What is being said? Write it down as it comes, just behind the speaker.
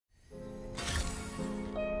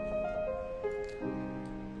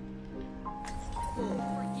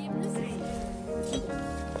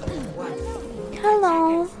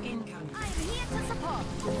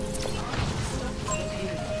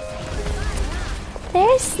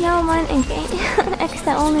There's no one again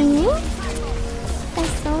except only me. I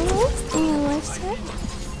saw this in your website.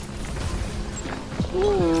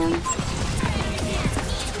 Damn.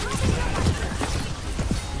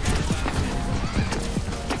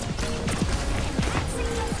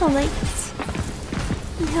 Oh wait.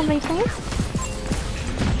 You have my phone?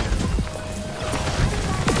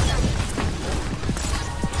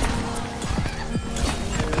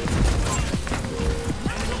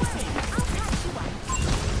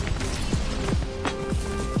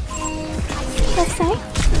 Left side?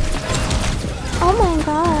 Oh my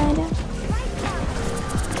god.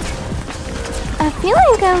 I feel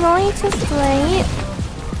like I'm going to play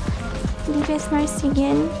DPS Mercy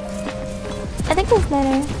again. I think it's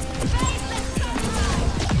better.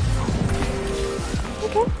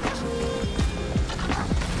 Okay.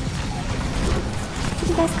 Did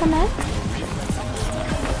you guys come back?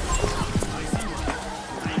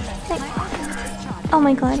 Like, oh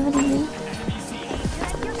my god, what do you mean?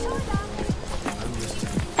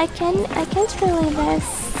 I can't really this.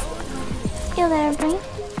 You there, Brie?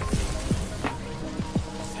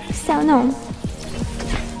 So no.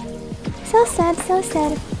 So sad, so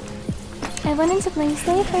sad. I wanted to play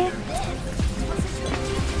safer.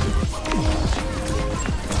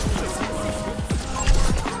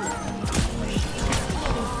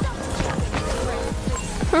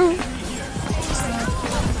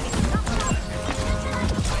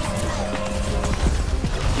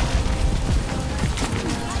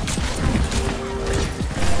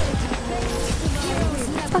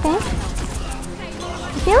 Okay. I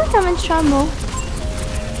feel like I'm in trouble.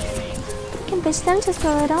 I can push them just a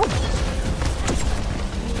little.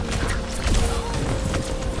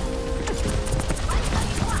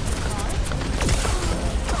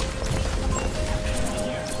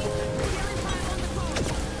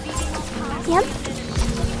 Yep.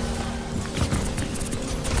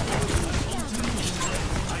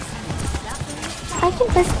 I can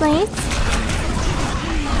push blades.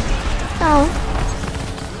 Oh.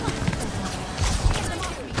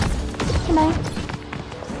 Can I?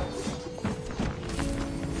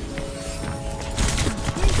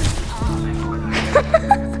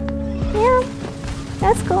 Yeah,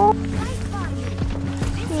 that's cool.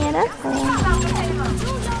 Yeah, that's cool.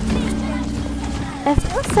 It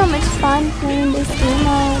feels so much fun playing this game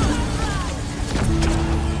mode.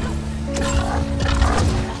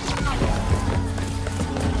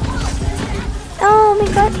 Oh my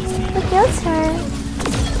god, it kills her.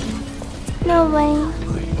 No way.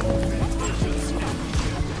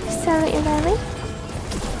 Sorry, Ellie.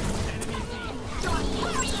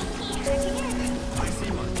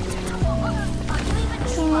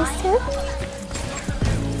 Can you see?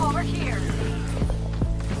 Over here.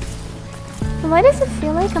 Why does it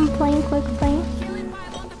feel like I'm playing quick play?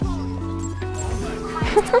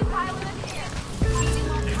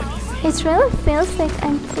 It really feels like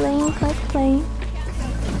I'm playing quick play.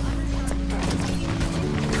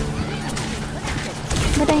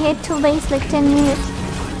 But I hate to waste like 10 minutes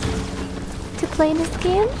to play this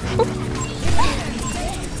game.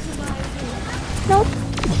 Nope.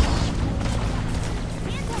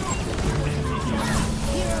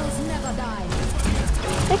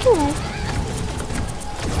 I can rest.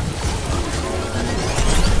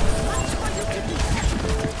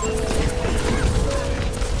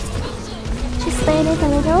 Just played it a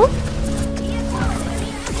little.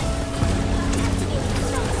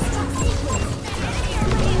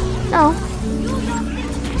 Oh.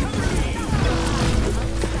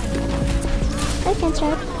 I can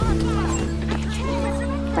check.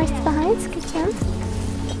 First behind, good job.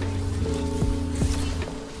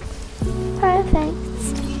 Perfect.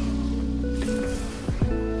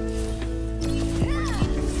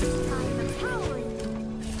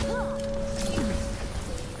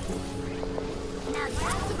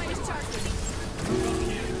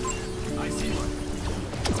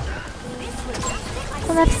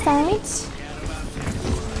 The left side.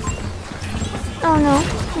 Oh no,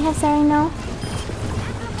 I have sorry no.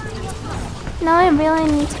 Now I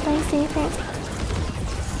really need to play safer.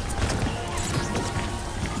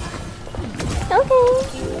 Okay.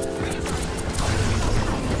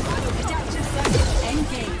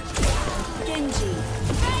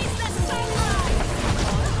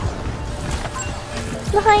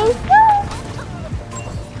 Behind. No.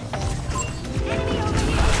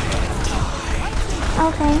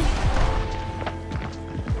 Okay.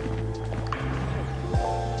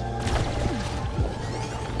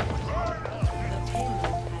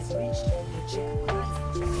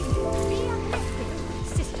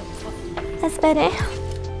 That's better.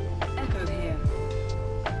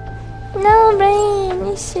 No, brain.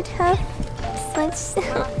 You should have switch.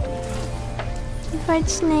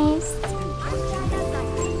 Unfortunate.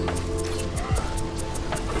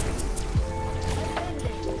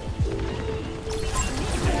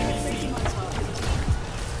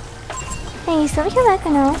 Hey, so we come back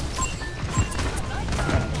or no?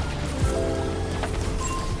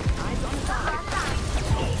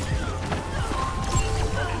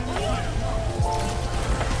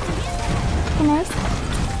 Okay, nice.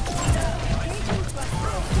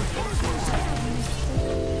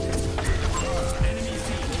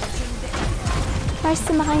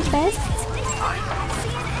 Mercy behind first.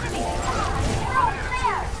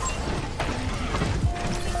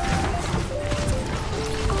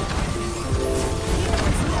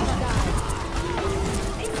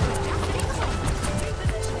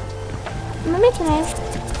 Maybe can I?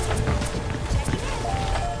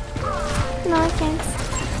 No, I can't.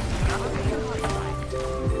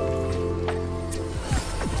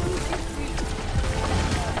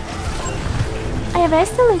 I have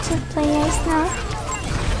estimated players now.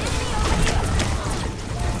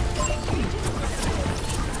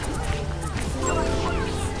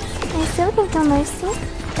 I still can kill Mercy.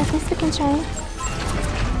 At least we can try.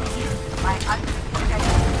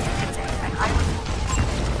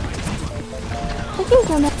 I can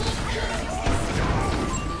kill them.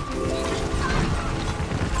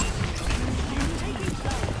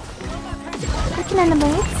 I can end the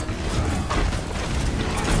blades.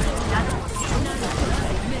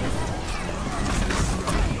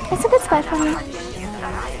 It's a good spot for me.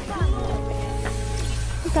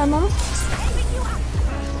 No problem.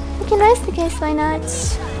 We can rise the case, why not?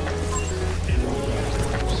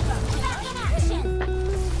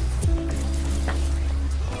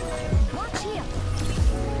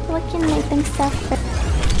 What can make things tougher?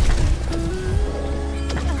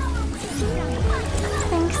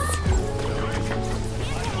 Thanks.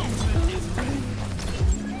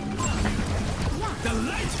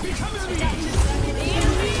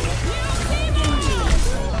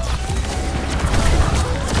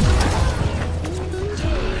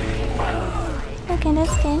 Okay,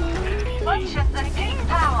 that's good.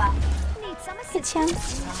 Good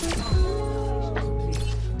chance.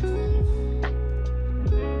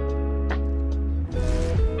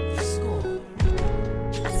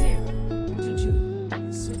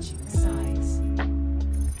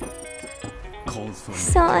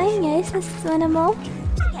 So I guess this is winnable.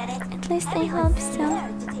 At least I hope so.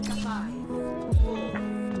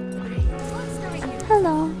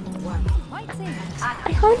 Hello.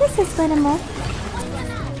 I hope this is winnable.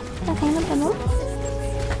 Okay, no problem.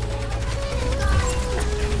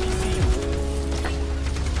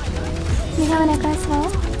 We have an echo as well.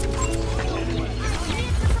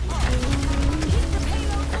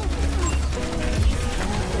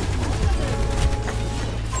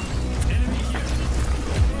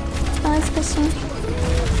 Oh, it's pushing.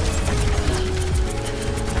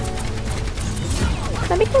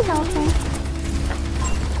 Maybe can help her.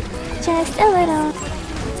 Just a little.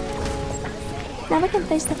 Now we can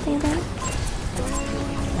push the payload.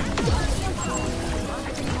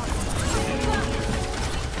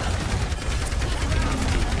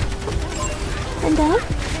 And then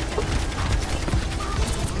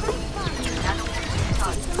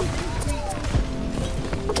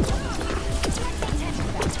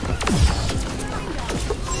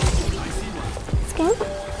it's good.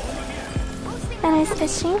 And it's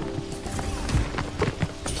fishing.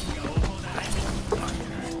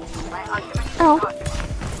 Oh.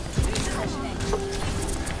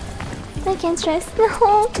 I can't stress.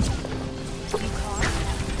 No.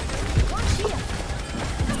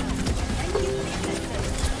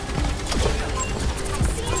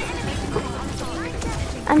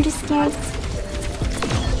 I'm just scared.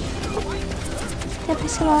 They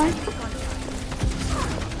push along.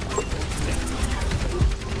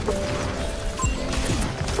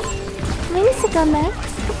 We need to go back.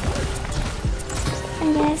 I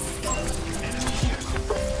guess.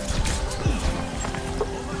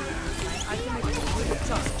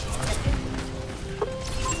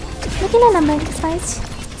 Looking at number this fight.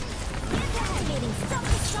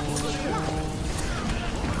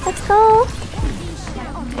 Let's go.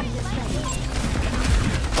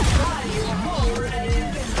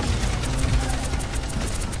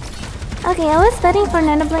 Okay, I was betting for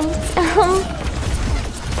nano blades.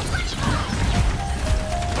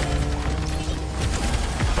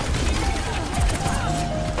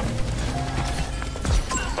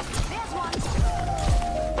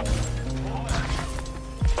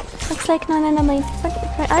 Looks like no nano blades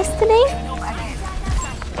for us today.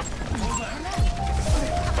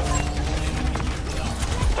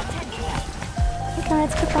 Okay,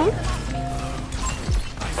 let's put on.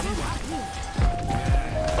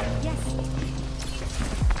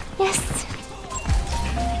 Yes.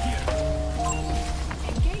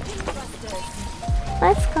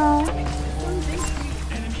 Let's go.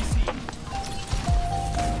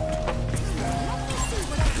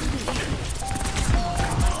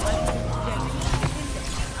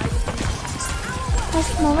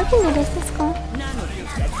 Let's go. Look at this. Let's go.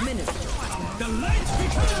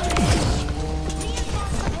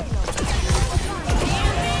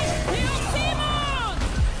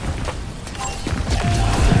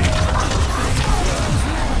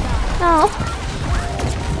 No.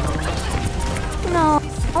 No.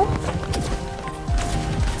 Oh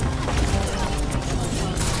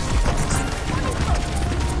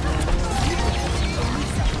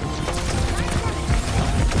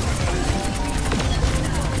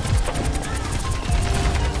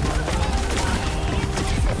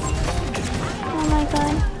my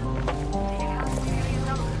god.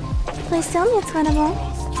 Please tell me it's winnable.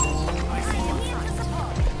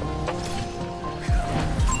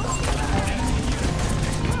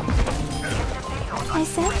 I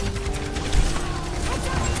said?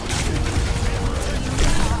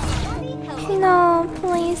 No,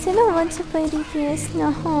 please, I don't want to play DPS, no.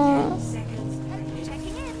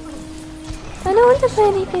 I don't want to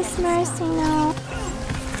play DPS Mercy now.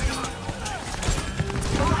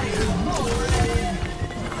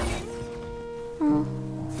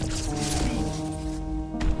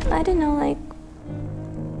 I don't know, like...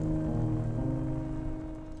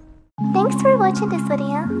 Thanks for watching this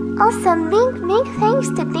video. Also, big thanks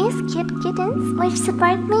to these cute kittens which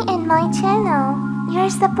support me and my channel. Your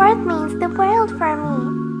support means the world for me.